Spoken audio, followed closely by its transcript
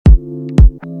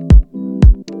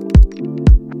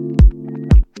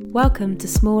Welcome to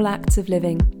Small Acts of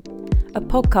Living, a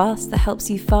podcast that helps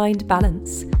you find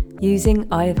balance using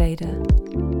Ayurveda.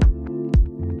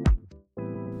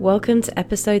 Welcome to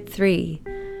Episode 3.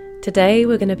 Today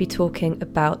we're going to be talking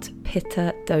about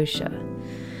Pitta Dosha.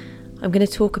 I'm going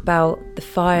to talk about the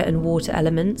fire and water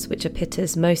elements, which are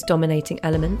Pitta's most dominating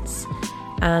elements,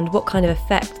 and what kind of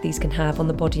effect these can have on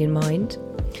the body and mind.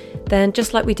 Then,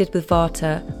 just like we did with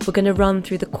Vata, we're going to run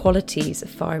through the qualities of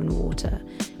fire and water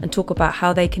and talk about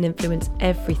how they can influence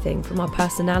everything from our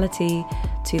personality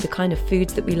to the kind of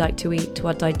foods that we like to eat, to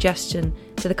our digestion,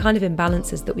 to the kind of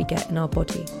imbalances that we get in our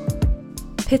body.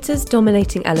 Pitta's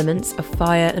dominating elements are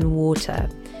fire and water,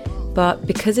 but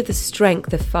because of the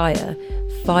strength of fire,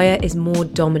 fire is more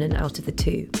dominant out of the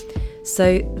two.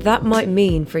 So that might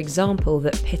mean, for example,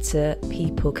 that Pitta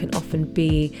people can often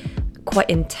be quite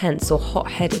intense or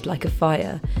hot-headed like a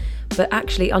fire, but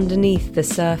actually underneath the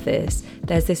surface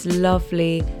there's this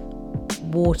lovely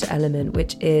water element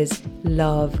which is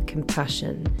love,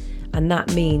 compassion, and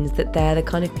that means that they're the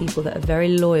kind of people that are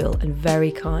very loyal and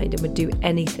very kind and would do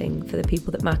anything for the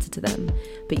people that matter to them,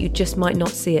 but you just might not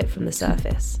see it from the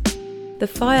surface. The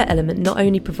fire element not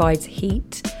only provides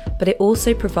heat, but it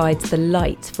also provides the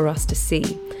light for us to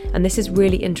see. And this is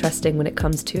really interesting when it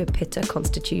comes to a Pitta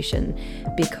constitution,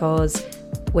 because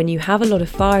when you have a lot of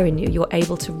fire in you, you're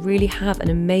able to really have an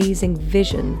amazing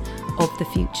vision of the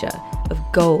future, of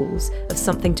goals, of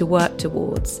something to work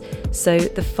towards. So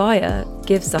the fire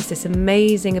gives us this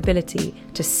amazing ability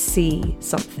to see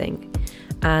something.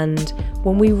 And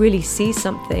when we really see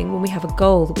something, when we have a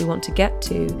goal that we want to get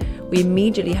to, we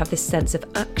immediately have this sense of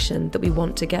action that we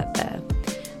want to get there.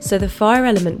 So the fire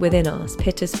element within us,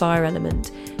 Pitta's fire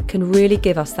element, can really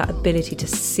give us that ability to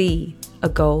see a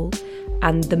goal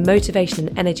and the motivation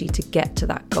and energy to get to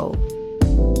that goal.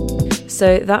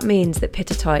 So that means that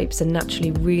Pitta types are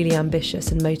naturally really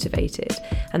ambitious and motivated,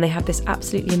 and they have this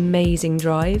absolutely amazing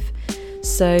drive.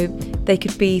 So they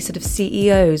could be sort of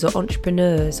CEOs or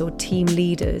entrepreneurs or team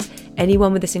leaders,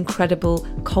 anyone with this incredible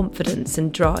confidence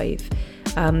and drive.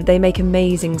 They make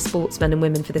amazing sportsmen and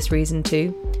women for this reason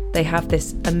too. They have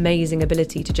this amazing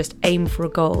ability to just aim for a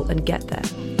goal and get there.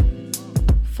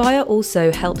 Fire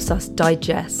also helps us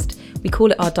digest. We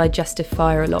call it our digestive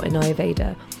fire a lot in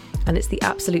Ayurveda, and it's the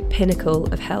absolute pinnacle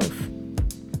of health.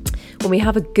 When we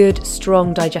have a good,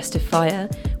 strong digestive fire,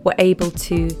 we're able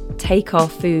to take our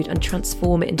food and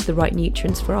transform it into the right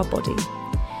nutrients for our body.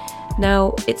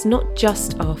 Now, it's not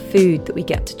just our food that we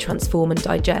get to transform and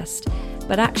digest,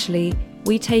 but actually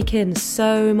we take in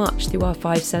so much through our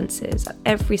five senses at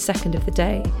every second of the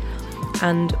day.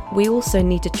 And we also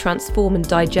need to transform and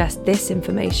digest this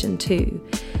information too.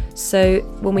 So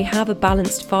when we have a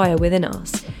balanced fire within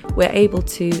us, we're able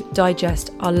to digest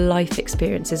our life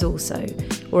experiences also.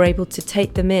 We're able to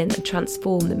take them in and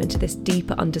transform them into this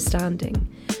deeper understanding.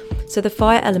 So the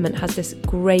fire element has this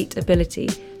great ability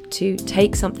to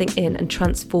take something in and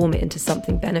transform it into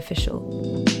something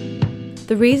beneficial.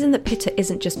 The reason that Pitta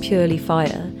isn't just purely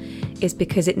fire is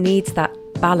because it needs that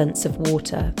balance of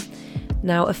water.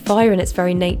 Now, a fire in its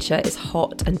very nature is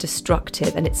hot and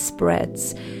destructive, and it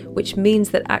spreads, which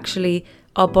means that actually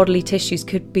our bodily tissues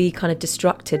could be kind of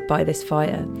destructed by this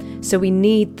fire. So we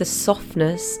need the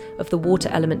softness of the water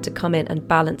element to come in and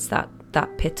balance that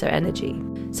Pitta energy.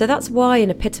 So that's why in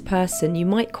a Pitta person, you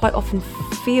might quite often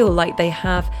feel like they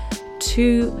have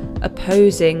two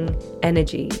opposing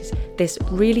energies, this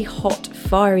really hot,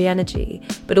 fiery energy,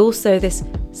 but also this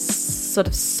sort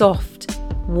of soft,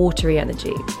 watery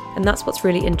energy. And that's what's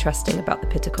really interesting about the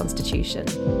Pitta constitution.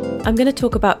 I'm going to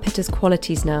talk about Pitta's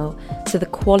qualities now, so the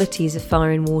qualities of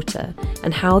fire and water,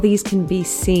 and how these can be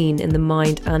seen in the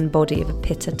mind and body of a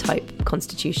Pitta type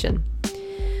constitution.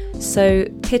 So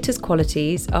Pitta's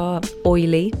qualities are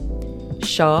oily,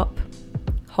 sharp,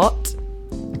 hot,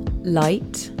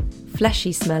 light,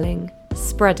 fleshy smelling,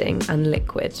 spreading and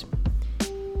liquid.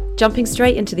 Jumping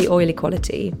straight into the oily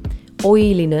quality,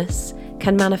 oiliness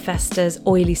can manifest as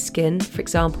oily skin, for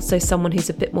example, so someone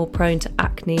who's a bit more prone to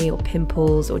acne or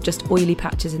pimples or just oily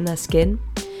patches in their skin.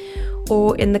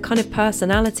 Or in the kind of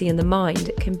personality in the mind,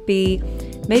 it can be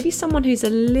maybe someone who's a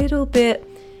little bit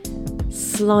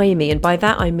slimy, and by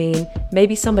that I mean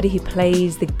maybe somebody who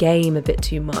plays the game a bit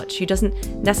too much, who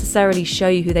doesn't necessarily show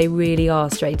you who they really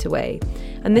are straight away.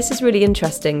 And this is really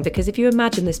interesting because if you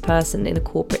imagine this person in a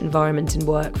corporate environment in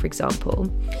work, for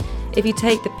example, if you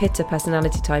take the Pitta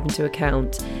personality type into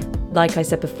account, like I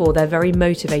said before, they're very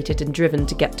motivated and driven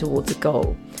to get towards a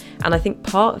goal. And I think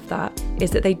part of that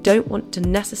is that they don't want to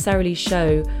necessarily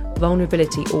show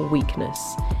vulnerability or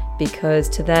weakness, because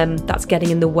to them that's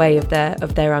getting in the way of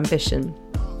their ambition.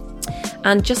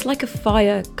 And just like a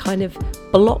fire kind of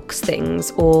blocks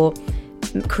things or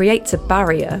creates a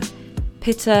barrier,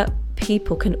 Pitta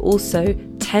people can also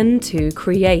tend to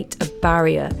create a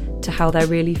barrier to how they're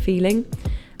really feeling.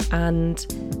 And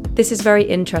this is very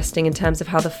interesting in terms of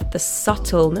how the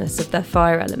subtleness of their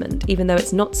fire element, even though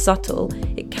it's not subtle,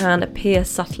 it can appear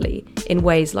subtly in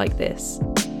ways like this.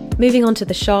 Moving on to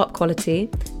the sharp quality,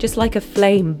 just like a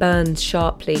flame burns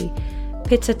sharply,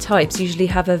 Pitta types usually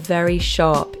have a very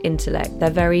sharp intellect. They're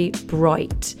very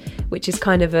bright, which is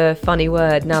kind of a funny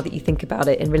word now that you think about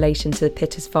it in relation to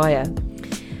Pitta's fire.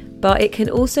 But it can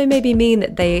also maybe mean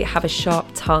that they have a sharp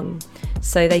tongue.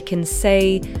 So they can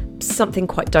say something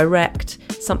quite direct,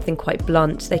 something quite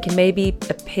blunt. They can maybe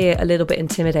appear a little bit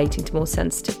intimidating to more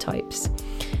sensitive types.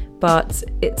 But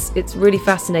it's really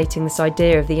fascinating, this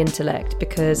idea of the intellect,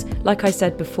 because like I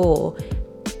said before,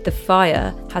 the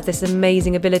fire has this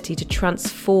amazing ability to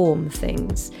transform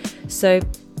things. So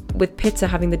with Pitta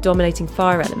having the dominating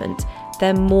fire element,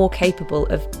 they're more capable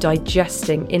of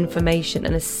digesting information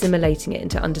and assimilating it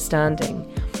into understanding.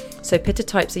 So Pitta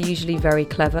types are usually very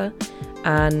clever,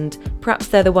 and perhaps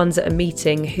they're the ones at a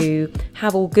meeting who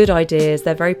have all good ideas,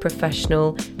 they're very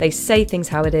professional, they say things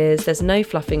how it is, there's no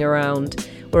fluffing around.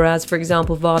 Whereas, for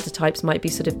example, Vata types might be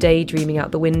sort of daydreaming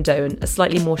out the window and are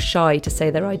slightly more shy to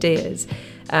say their ideas,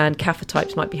 and Kapha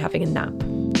types might be having a nap.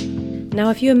 Now,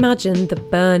 if you imagine the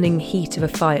burning heat of a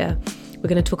fire, we're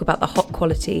going to talk about the hot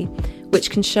quality, which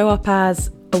can show up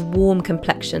as a warm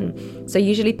complexion. So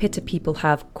usually Pitta people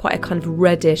have quite a kind of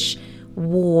reddish,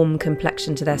 warm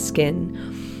complexion to their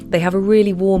skin. They have a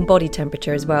really warm body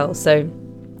temperature as well, so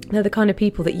they're the kind of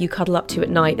people that you cuddle up to at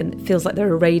night and it feels like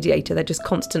they're a radiator, they're just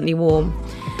constantly warm.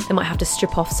 They might have to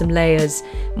strip off some layers,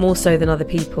 more so than other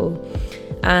people.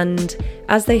 And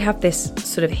as they have this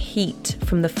sort of heat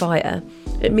from the fire,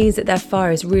 it means that their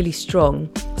fire is really strong.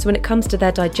 So when it comes to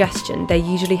their digestion, they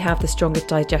usually have the strongest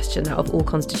digestion out of all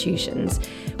constitutions,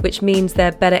 which means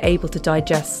they're better able to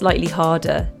digest slightly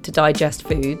harder to digest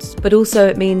foods. But also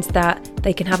it means that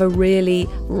they can have a really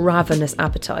ravenous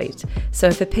appetite. So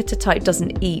if a Pitta type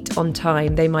doesn't eat on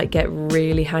time, they might get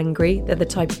really hangry. They're the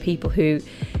type of people who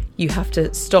you have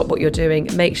to stop what you're doing,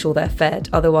 make sure they're fed,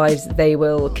 otherwise they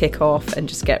will kick off and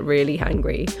just get really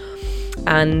hangry.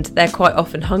 And they're quite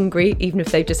often hungry, even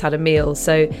if they've just had a meal.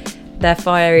 So their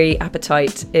fiery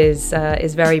appetite is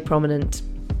very prominent.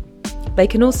 They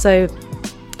can also,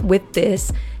 with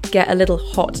this, get a little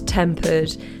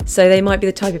hot-tempered. So they might be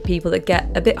the type of people that get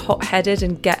a bit hot-headed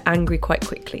and get angry quite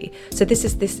quickly. So this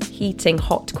is this heating,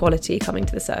 hot quality coming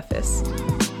to the surface.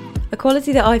 A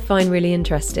quality that I find really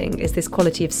interesting is this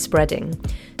quality of spreading.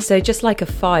 So just like a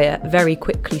fire very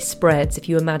quickly spreads, if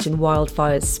you imagine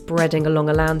wildfires spreading along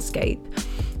a landscape,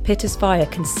 Pitta's fire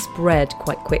can spread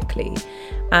quite quickly.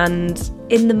 And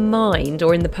in the mind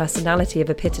or in the personality of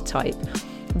a Pitta type,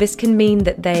 this can mean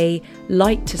that they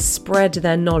like to spread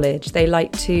their knowledge, they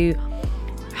like to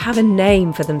have a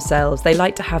name for themselves, they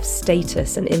like to have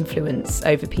status and influence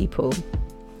over people.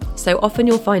 So often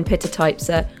you'll find Pitta types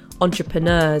are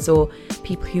entrepreneurs or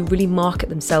people who really market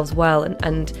themselves well,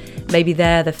 and maybe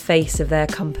they're the face of their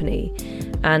company.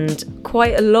 And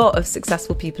quite a lot of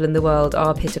successful people in the world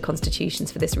are Pitta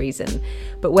constitutions for this reason.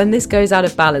 But when this goes out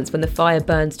of balance, when the fire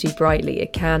burns too brightly,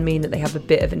 it can mean that they have a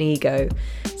bit of an ego.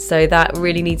 So that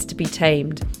really needs to be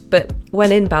tamed. But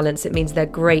when in balance, it means they're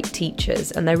great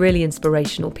teachers and they're really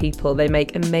inspirational people. They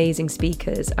make amazing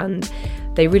speakers and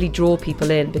they really draw people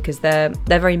in because they're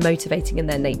very motivating in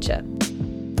their nature.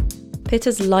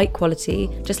 Pitta's light quality,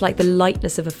 just like the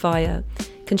lightness of a fire,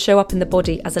 can show up in the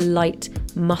body as a light,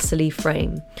 muscly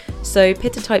frame. So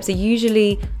Pitta types are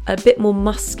usually a bit more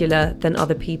muscular than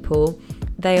other people.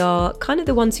 They are kind of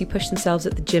the ones who push themselves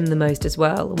at the gym the most as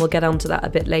well, and we'll get onto that a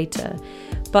bit later.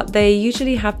 But they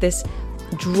usually have this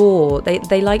draw.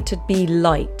 They like to be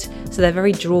light, so they're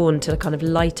very drawn to kind of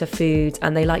lighter foods,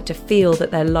 and they like to feel that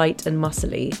they're light and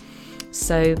muscly.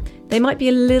 So they might be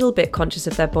a little bit conscious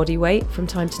of their body weight from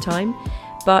time to time,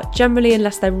 but generally,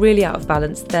 unless they're really out of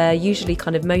balance, they're usually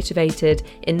kind of motivated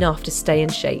enough to stay in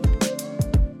shape.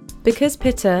 Because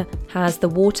Pitta has the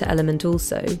water element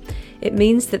also, it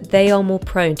means that they are more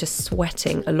prone to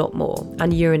sweating a lot more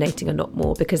and urinating a lot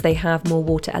more because they have more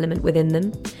water element within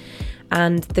them.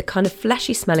 And the kind of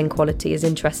fleshy smelling quality is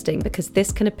interesting because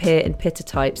this can appear in Pitta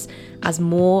types as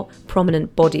more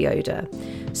prominent body odour.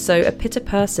 So a Pitta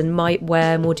person might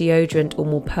wear more deodorant or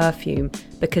more perfume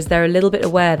because they're a little bit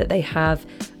aware that they have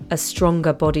a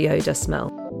stronger body odour smell.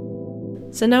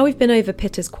 So now we've been over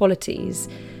Pitta's qualities,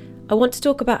 I want to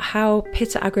talk about how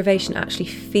Pitta aggravation actually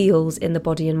feels in the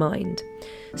body and mind.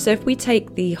 So if we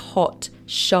take the hot,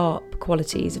 sharp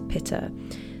qualities of Pitta,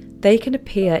 they can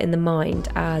appear in the mind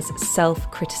as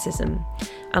self-criticism.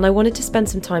 And I wanted to spend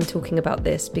some time talking about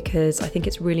this because I think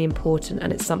it's really important,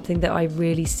 and it's something that I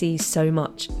really see so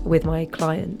much with my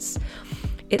clients.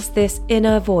 It's this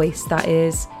inner voice that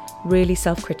is really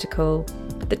self-critical,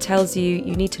 that tells you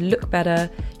need to look better,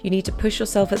 you need to push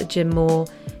yourself at the gym more.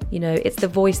 It's the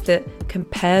voice that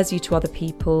compares you to other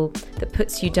people, that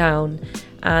puts you down.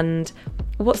 And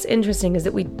what's interesting is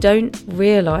that we don't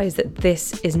realise that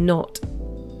this is not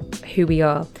who we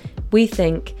are. We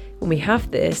think when we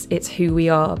have this, it's who we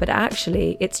are, but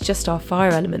actually it's just our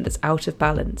fire element that's out of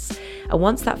balance. And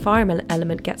once that fire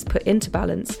element gets put into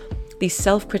balance, these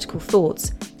self-critical thoughts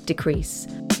decrease.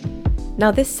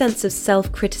 Now, this sense of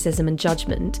self-criticism and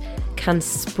judgment can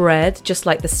spread, just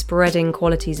like the spreading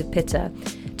qualities of Pitta,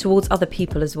 towards other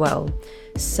people as well.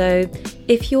 So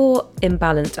if you're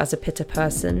imbalanced as a Pitta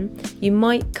person, you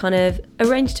might kind of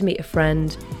arrange to meet a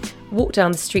friend, walk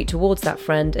down the street towards that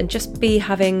friend and just be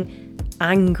having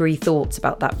angry thoughts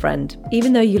about that friend,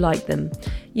 even though you like them.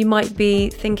 You might be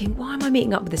thinking, why am I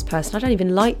meeting up with this person? I don't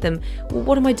even like them. Well,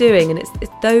 what am I doing? And it's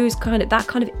that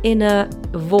kind of inner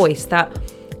voice, that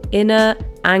inner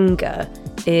anger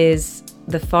is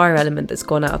the fire element that's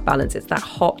gone out of balance. It's that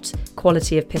hot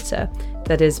quality of Pitta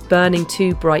that is burning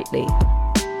too brightly.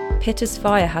 Pitta's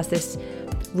fire has this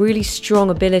really strong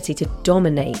ability to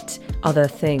dominate other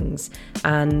things,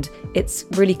 and it's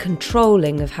really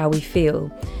controlling of how we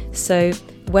feel. So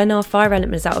when our fire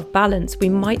element is out of balance, we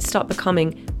might start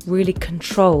becoming really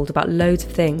controlled about loads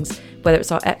of things, whether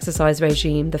it's our exercise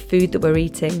regime, the food that we're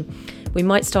eating. We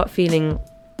might start feeling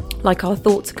like our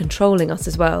thoughts are controlling us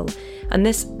as well. And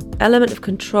this element of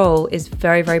control is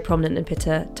very, very prominent in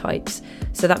Pitta types.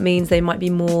 So that means they might be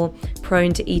more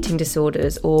prone to eating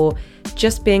disorders, or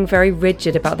just being very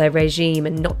rigid about their regime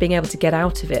and not being able to get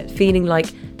out of it, feeling like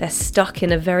they're stuck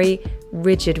in a very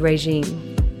rigid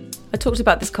regime. I talked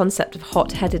about this concept of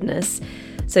hot-headedness.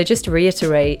 So just to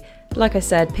reiterate, like I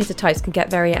said, Pitta types can get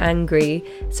very angry,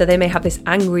 so they may have this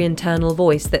angry internal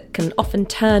voice that can often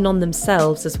turn on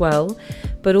themselves as well,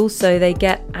 but also they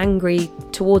get angry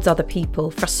towards other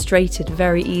people, frustrated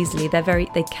very easily.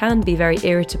 They can be very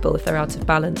irritable if they're out of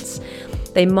balance.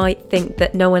 They might think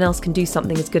that no one else can do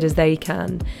something as good as they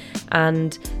can,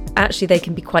 and actually they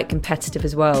can be quite competitive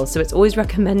as well. So it's always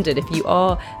recommended, if you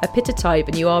are a Pitta type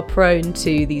and you are prone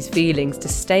to these feelings, to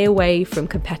stay away from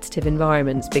competitive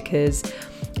environments, because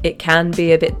it can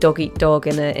be a bit dog-eat-dog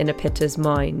in a Pitta's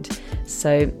mind.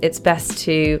 So it's best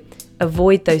to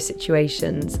avoid those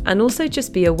situations and also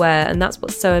just be aware. And that's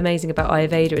what's so amazing about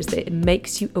Ayurveda, is that it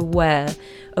makes you aware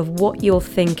of what you're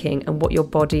thinking and what your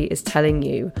body is telling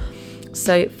you.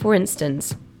 So for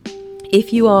instance,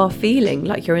 if you are feeling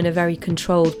like you're in a very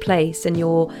controlled place and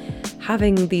you're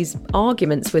having these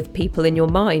arguments with people in your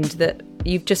mind that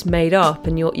you've just made up,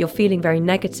 and you're feeling very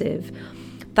negative,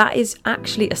 that is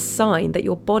actually a sign that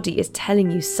your body is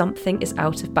telling you something is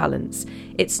out of balance.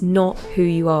 It's not who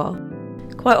you are.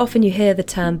 Quite often you hear the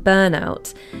term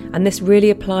burnout, and this really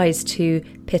applies to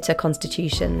Pitta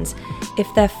constitutions.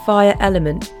 If their fire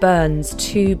element burns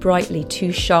too brightly,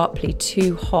 too sharply,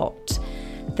 too hot,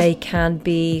 they can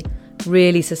be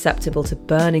really susceptible to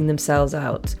burning themselves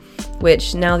out,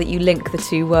 which, now that you link the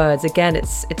two words, again,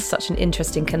 it's such an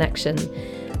interesting connection.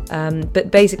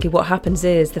 But basically what happens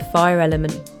is the fire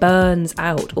element burns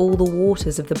out all the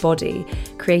waters of the body,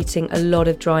 creating a lot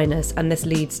of dryness, and this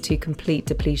leads to complete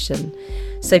depletion.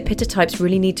 So Pitta types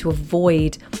really need to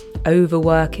avoid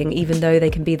overworking, even though they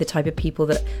can be the type of people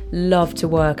that love to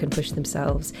work and push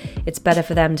themselves. It's better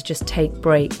for them to just take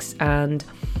breaks and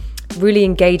really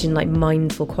engage in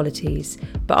mindful qualities.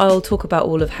 But I'll talk about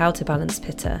all of how to balance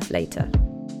Pitta later.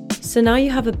 So now you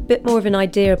have a bit more of an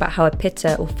idea about how a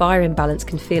Pitta or fire imbalance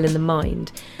can feel in the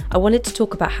mind. I wanted to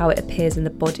talk about how it appears in the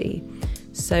body.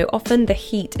 So often the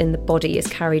heat in the body is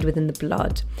carried within the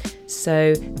blood.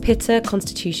 So Pitta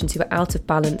constitutions who are out of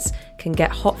balance can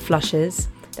get hot flushes,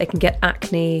 they can get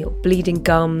acne or bleeding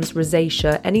gums,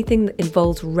 rosacea, anything that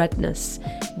involves redness,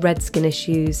 red skin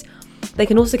issues. They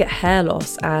can also get hair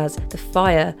loss as the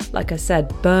fire, like I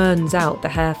said, burns out the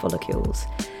hair follicles.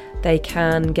 They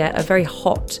can get a very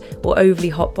hot or overly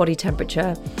hot body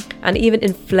temperature, and even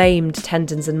inflamed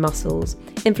tendons and muscles.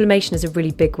 Inflammation is a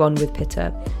really big one with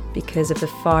Pitta because of the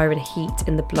fire and heat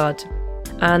in the blood.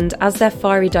 And as their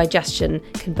fiery digestion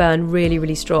can burn really,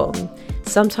 really strong,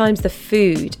 sometimes the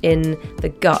food in the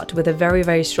gut with a very,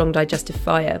 very strong digestive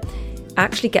fire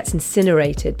actually gets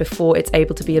incinerated before it's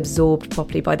able to be absorbed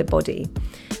properly by the body.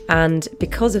 And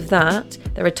because of that,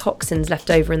 there are toxins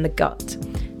left over in the gut.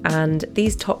 And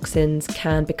these toxins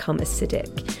can become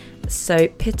acidic. So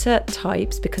Pitta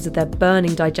types, because of their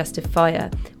burning digestive fire,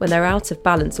 when they're out of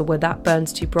balance or where that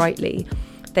burns too brightly,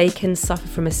 they can suffer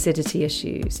from acidity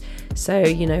issues. So,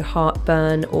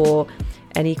 heartburn or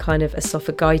any kind of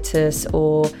esophagitis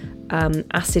or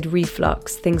acid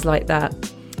reflux, things like that,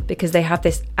 because they have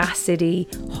this acidy,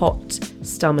 hot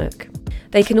stomach.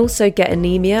 They can also get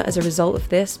anemia as a result of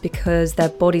this because their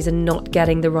bodies are not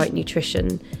getting the right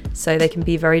nutrition. So they can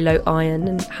be very low iron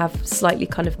and have slightly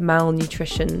kind of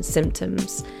malnutrition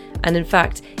symptoms. And in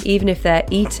fact, even if they're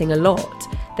eating a lot,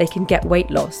 they can get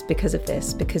weight loss because of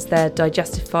this, because their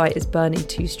digestive fire is burning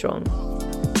too strong.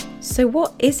 So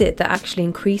what is it that actually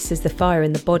increases the fire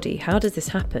in the body? How does this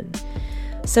happen?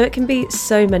 So it can be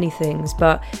so many things,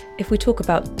 but if we talk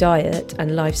about diet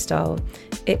and lifestyle,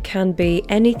 it can be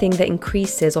anything that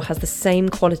increases or has the same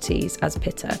qualities as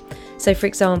Pitta. So for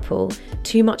example,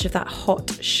 too much of that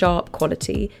hot, sharp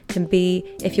quality can be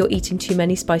if you're eating too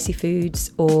many spicy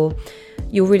foods, or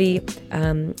you're really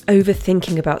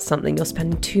overthinking about something, you're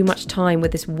spending too much time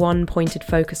with this one pointed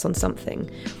focus on something,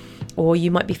 or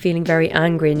you might be feeling very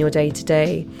angry in your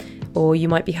day-to-day, or you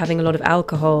might be having a lot of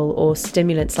alcohol or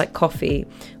stimulants like coffee,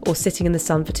 or sitting in the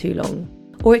sun for too long.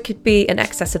 Or it could be an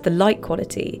excess of the light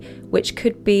quality, which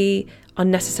could be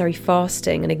unnecessary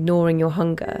fasting and ignoring your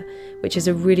hunger, which is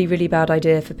a really, really bad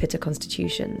idea for Pitta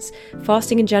constitutions.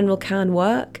 Fasting in general can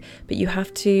work, but you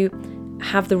have to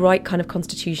have the right kind of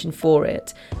constitution for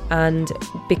it. And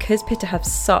because Pitta have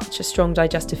such a strong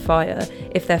digestive fire,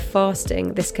 if they're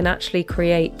fasting, this can actually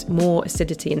create more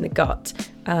acidity in the gut.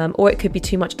 Or it could be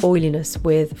too much oiliness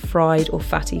with fried or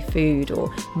fatty food, or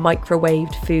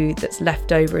microwaved food that's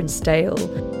left over and stale.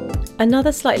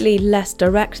 Another slightly less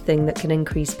direct thing that can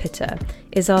increase Pitta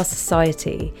is our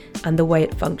society and the way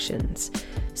it functions.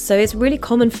 So it's really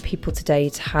common for people today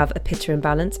to have a Pitta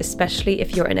imbalance, especially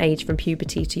if you're in age from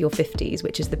puberty to your 50s,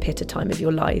 which is the Pitta time of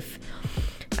your life.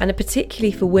 And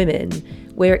particularly for women,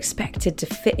 we're expected to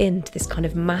fit into this kind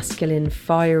of masculine,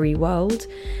 fiery world.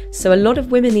 So a lot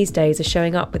of women these days are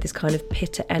showing up with this kind of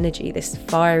Pitta energy, this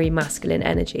fiery masculine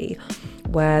energy,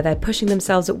 where they're pushing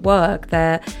themselves at work,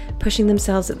 they're pushing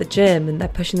themselves at the gym, and they're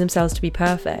pushing themselves to be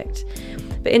perfect.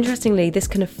 But interestingly, this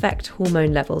can affect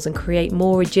hormone levels and create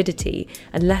more rigidity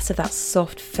and less of that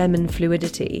soft feminine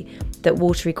fluidity that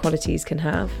watery qualities can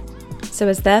have. So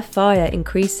as their fire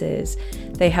increases,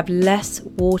 they have less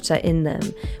water in them,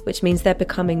 which means they're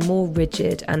becoming more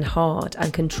rigid and hard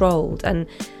and controlled and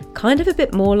kind of a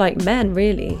bit more like men,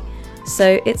 really.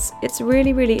 So it's a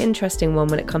really, really interesting one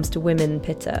when it comes to women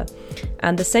Pitta.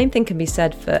 And the same thing can be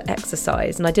said for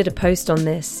exercise. And I did a post on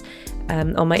this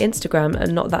on my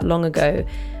Instagram not that long ago.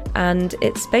 And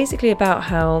it's basically about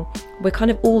how we're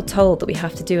kind of all told that we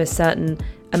have to do a certain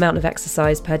amount of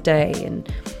exercise per day.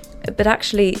 But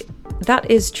actually,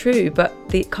 that is true, but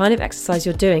the kind of exercise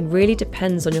you're doing really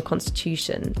depends on your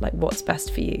constitution, like what's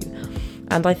best for you.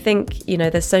 And I think,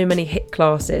 there's so many HIIT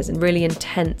classes and really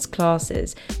intense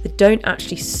classes that don't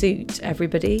actually suit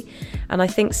everybody. And I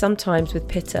think sometimes with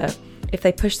Pitta, if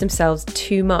they push themselves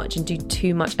too much and do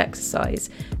too much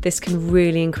exercise, this can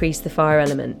really increase the fire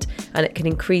element, and it can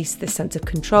increase the sense of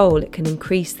control, it can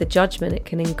increase the judgment, it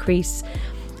can increase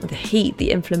the heat,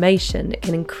 the inflammation, it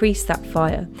can increase that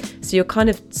fire. So you're kind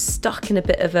of stuck in a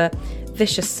bit of a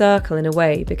vicious circle in a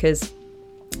way, because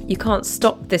you can't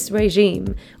stop this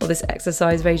regime or this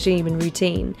exercise regime and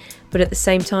routine, but at the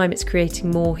same time it's creating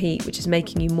more heat, which is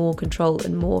making you more controlled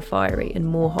and more fiery and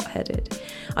more hot-headed.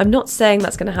 I'm not saying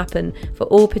that's going to happen for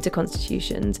all Pitta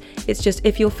constitutions. It's just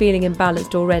if you're feeling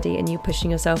imbalanced already and you're pushing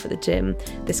yourself at the gym,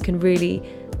 this can really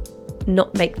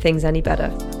not make things any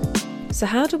better. So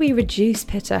how do we reduce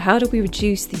Pitta? How do we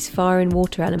reduce these fire and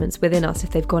water elements within us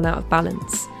if they've gone out of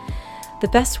balance? The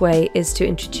best way is to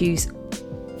introduce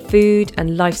food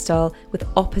and lifestyle with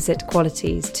opposite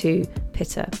qualities to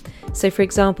Pitta. So for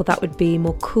example, that would be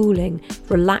more cooling,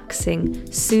 relaxing,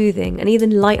 soothing, and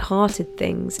even light-hearted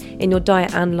things in your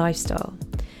diet and lifestyle.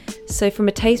 So from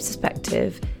a taste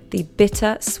perspective, the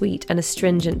bitter, sweet, and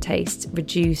astringent taste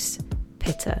reduce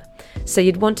Pitta. So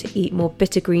you'd want to eat more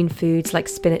bitter green foods like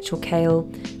spinach or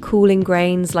kale, cooling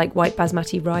grains like white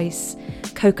basmati rice,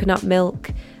 coconut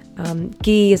milk.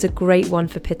 Ghee is a great one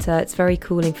for Pitta. It's very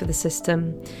cooling for the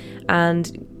system.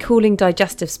 And cooling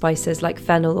digestive spices like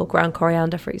fennel or ground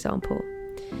coriander, for example.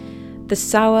 The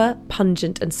sour,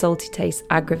 pungent and salty tastes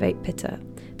aggravate Pitta.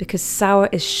 Because sour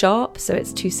is sharp, so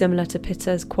it's too similar to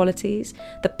Pitta's qualities.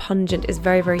 The pungent is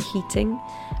very, very heating,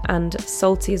 and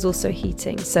salty is also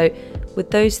heating. So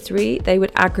with those three, they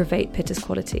would aggravate Pitta's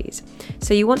qualities.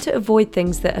 So you want to avoid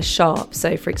things that are sharp.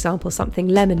 So for example, something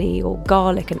lemony or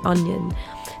garlic and onion.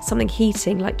 something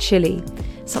heating like chili,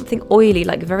 something oily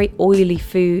like very oily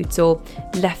foods, or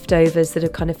leftovers that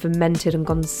have kind of fermented and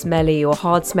gone smelly, or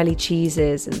hard smelly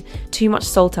cheeses and too much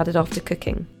salt added after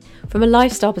cooking. From a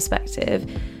lifestyle perspective,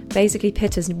 basically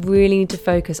Pittas really need to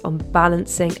focus on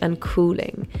balancing and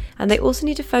cooling, and they also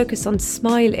need to focus on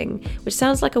smiling, which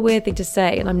sounds like a weird thing to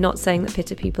say, and I'm not saying that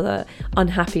Pitta people are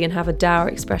unhappy and have a dour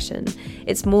expression.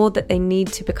 It's more that they need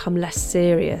to become less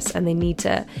serious and they need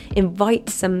to invite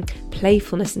some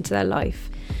playfulness into their life.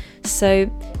 So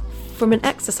from an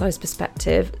exercise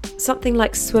perspective, something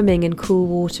like swimming in cool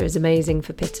water is amazing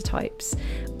for Pitta types,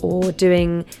 or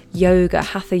doing yoga,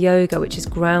 hatha yoga, which is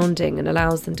grounding and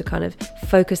allows them to kind of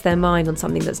focus their mind on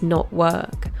something that's not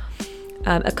work.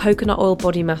 A coconut oil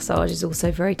body massage is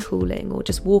also very cooling, or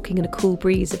just walking in a cool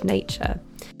breeze of nature.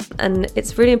 And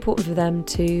it's really important for them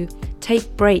to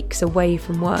take breaks away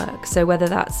from work. So whether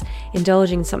that's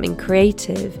indulging in something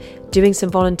creative, doing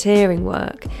some volunteering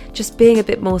work, just being a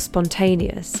bit more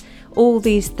spontaneous, all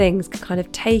these things can kind of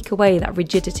take away that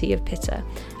rigidity of Pitta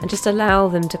and just allow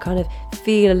them to kind of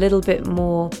feel a little bit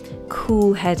more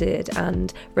cool-headed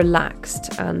and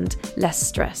relaxed and less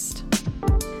stressed.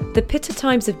 The Pitta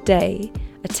times of day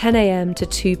are 10 a.m. to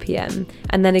 2 p.m.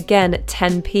 and then again at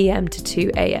 10 p.m. to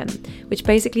 2 a.m, which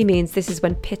basically means this is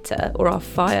when Pitta, or our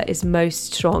fire, is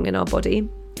most strong in our body.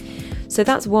 So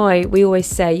that's why we always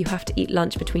say you have to eat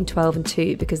lunch between 12 and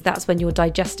 2, because that's when your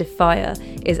digestive fire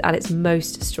is at its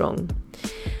most strong.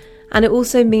 And it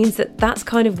also means that that's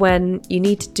kind of when you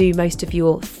need to do most of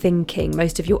your thinking,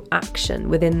 most of your action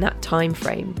within that time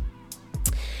frame.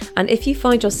 And if you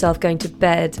find yourself going to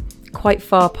bed quite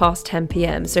far past 10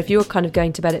 p.m, so if you're kind of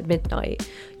going to bed at midnight,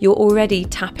 you're already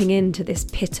tapping into this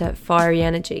Pitta fiery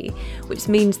energy, which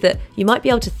means that you might be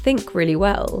able to think really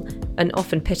well, and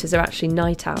often Pittas are actually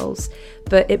night owls,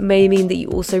 but it may mean that you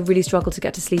also really struggle to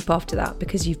get to sleep after that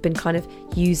because you've been kind of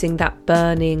using that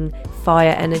burning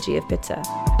fire energy of Pitta.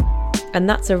 And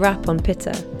that's a wrap on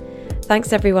Pitta.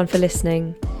 Thanks everyone for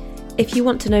listening. If you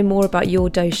want to know more about your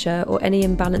dosha or any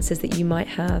imbalances that you might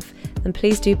have, then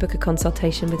please do book a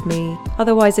consultation with me.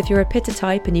 Otherwise, if you're a Pitta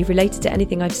type and you've related to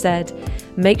anything I've said,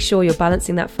 make sure you're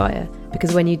balancing that fire,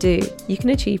 because when you do, you can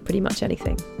achieve pretty much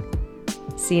anything.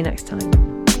 See you next time.